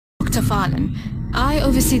Dr. Farlan. I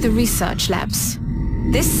oversee the research labs.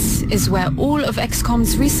 This is where all of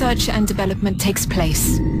XCOM's research and development takes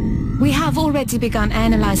place. We have already begun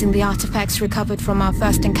analyzing the artifacts recovered from our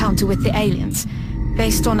first encounter with the aliens.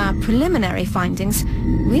 Based on our preliminary findings,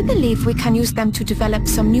 we believe we can use them to develop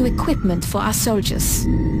some new equipment for our soldiers.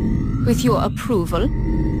 With your approval,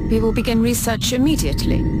 we will begin research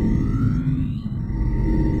immediately.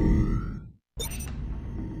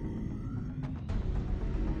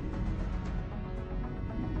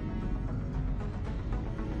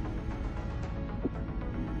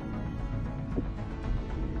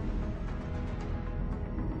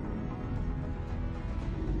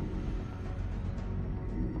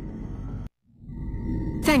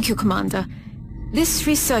 Thank you, Commander. This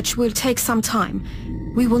research will take some time.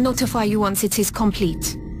 We will notify you once it is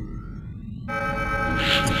complete.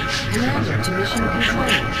 Commander to mission control.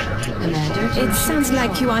 Commander to It sounds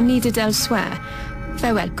like you are needed elsewhere.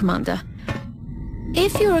 Farewell, Commander.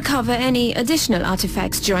 If you recover any additional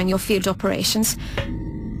artifacts during your field operations,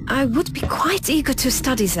 I would be quite eager to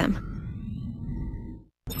study them.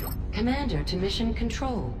 Commander to mission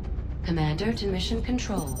control. Commander to mission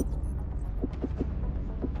control.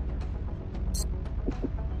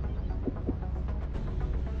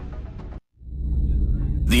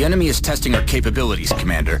 The enemy is testing our capabilities,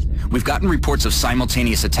 Commander. We've gotten reports of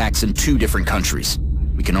simultaneous attacks in 2 different countries.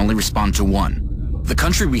 We can only respond to one. The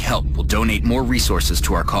country we help will donate more resources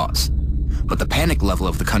to our cause. But the panic level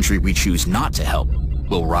of the country we choose not to help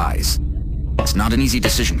will rise. It's not an easy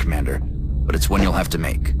decision, Commander, but it's one you'll have to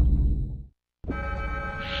make.